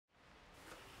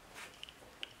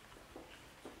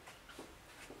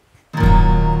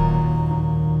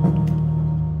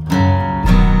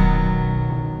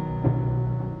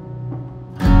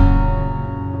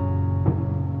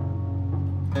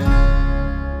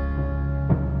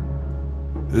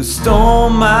The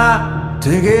storm might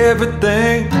take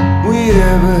everything we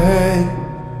ever had,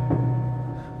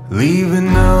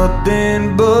 leaving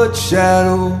nothing but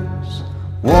shadows.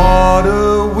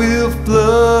 Water will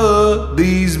flood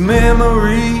these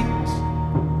memories,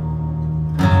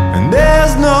 and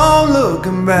there's no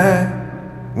looking back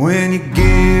when you're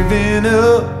giving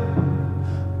up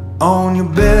on your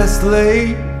best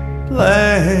laid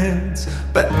plans.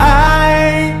 But I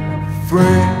ain't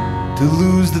afraid to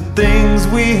lose the things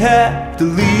we have to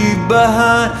leave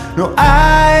behind. No,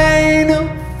 I ain't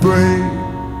afraid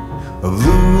of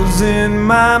losing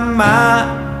my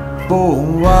mind for a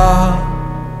while.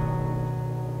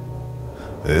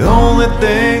 The only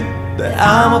thing that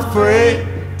I'm afraid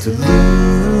to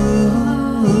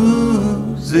lose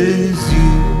is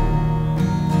you.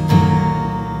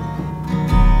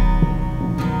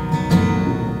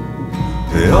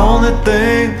 The only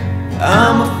thing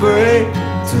I'm afraid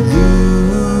to lose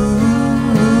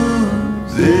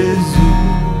is you.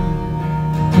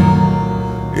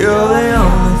 You're the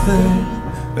only thing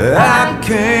that I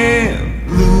can't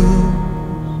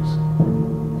lose.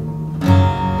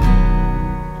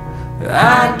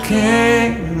 I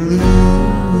can't lose.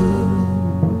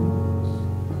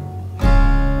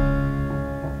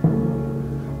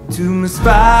 Too many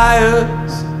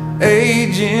spires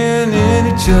aging in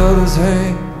each other's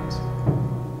hands.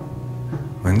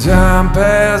 When time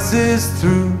passes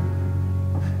through,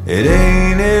 it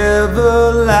ain't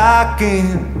ever like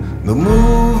in the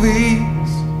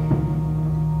movies.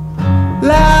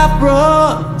 Life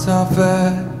runs out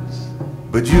fast,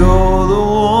 but you're the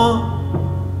one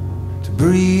to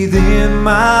breathe in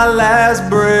my last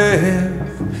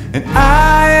breath. And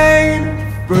I ain't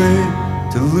afraid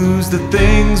to lose the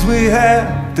things we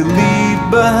have to leave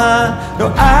behind.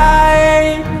 No, I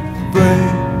ain't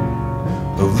afraid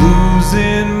of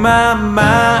losing my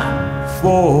mind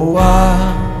for a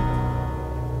while.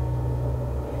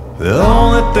 The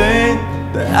only thing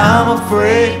that I'm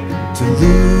afraid to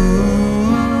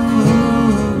lose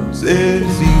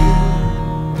is you.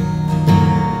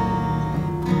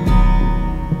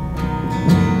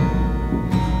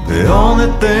 The only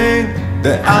thing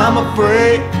that I'm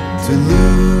afraid to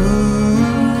lose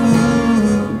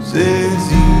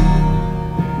is you.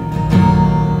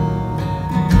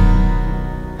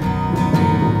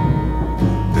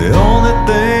 The only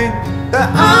thing that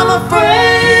I'm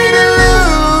afraid to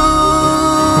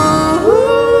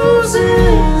lose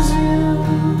is you.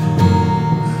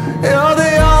 You're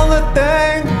the only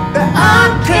thing that I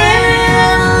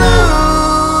can't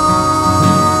lose.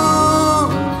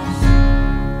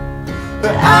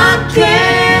 That I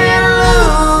can't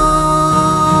lose.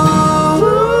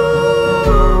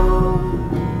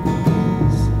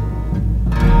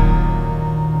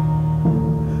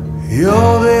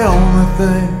 You're the only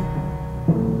thing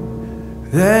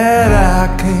that I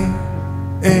can't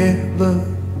ever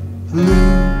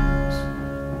lose.